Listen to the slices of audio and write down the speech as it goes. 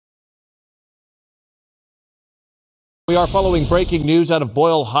We are following breaking news out of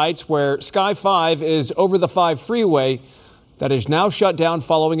Boyle Heights, where Sky 5 is over the 5 freeway that is now shut down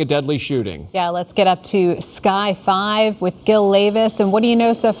following a deadly shooting. Yeah, let's get up to Sky 5 with Gil Lavis. And what do you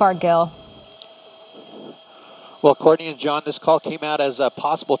know so far, Gil? Well, according to John, this call came out as a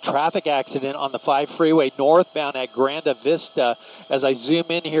possible traffic accident on the 5 freeway northbound at Granda Vista. As I zoom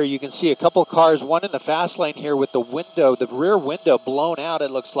in here, you can see a couple of cars, one in the fast lane here with the rear window blown out, it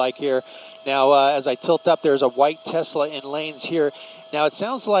looks like here. Now, as I tilt up, there's a white Tesla in lanes here. Now, it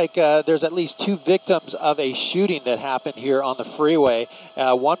sounds like there's at least 2 victims of a shooting that happened here on the freeway.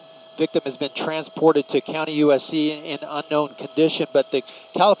 One victim has been transported to County USC in unknown condition, but the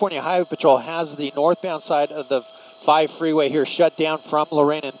California Highway Patrol has the northbound side of the 5 freeway here shut down from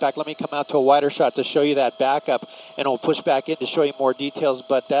Lorena. In fact, let me come out to a wider shot to show you that backup, and I'll push back in to show you more details.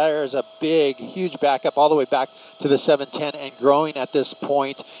 But there's a big, huge backup all the way back to the 710 and growing at this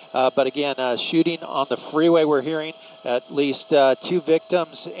point. But again, shooting on the freeway, we're hearing at least 2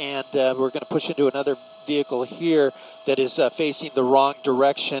 victims, and we're going to push into another vehicle here that is facing the wrong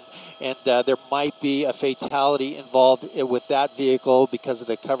direction, and there might be a fatality involved with that vehicle because of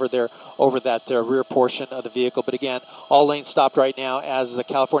the cover there over that rear portion of the vehicle. But again, all lanes stopped right now as the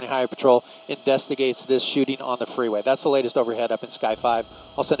California Highway Patrol investigates this shooting on the freeway. That's the latest overhead up in Sky 5.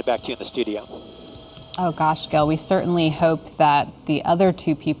 I'll send it back to you in the studio. Oh gosh, Gil, we certainly hope that the other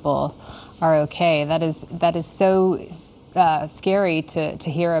 2 people are okay. That is so scary to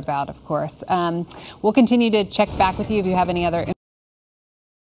hear about, of course. We'll continue to check back with you if you have any other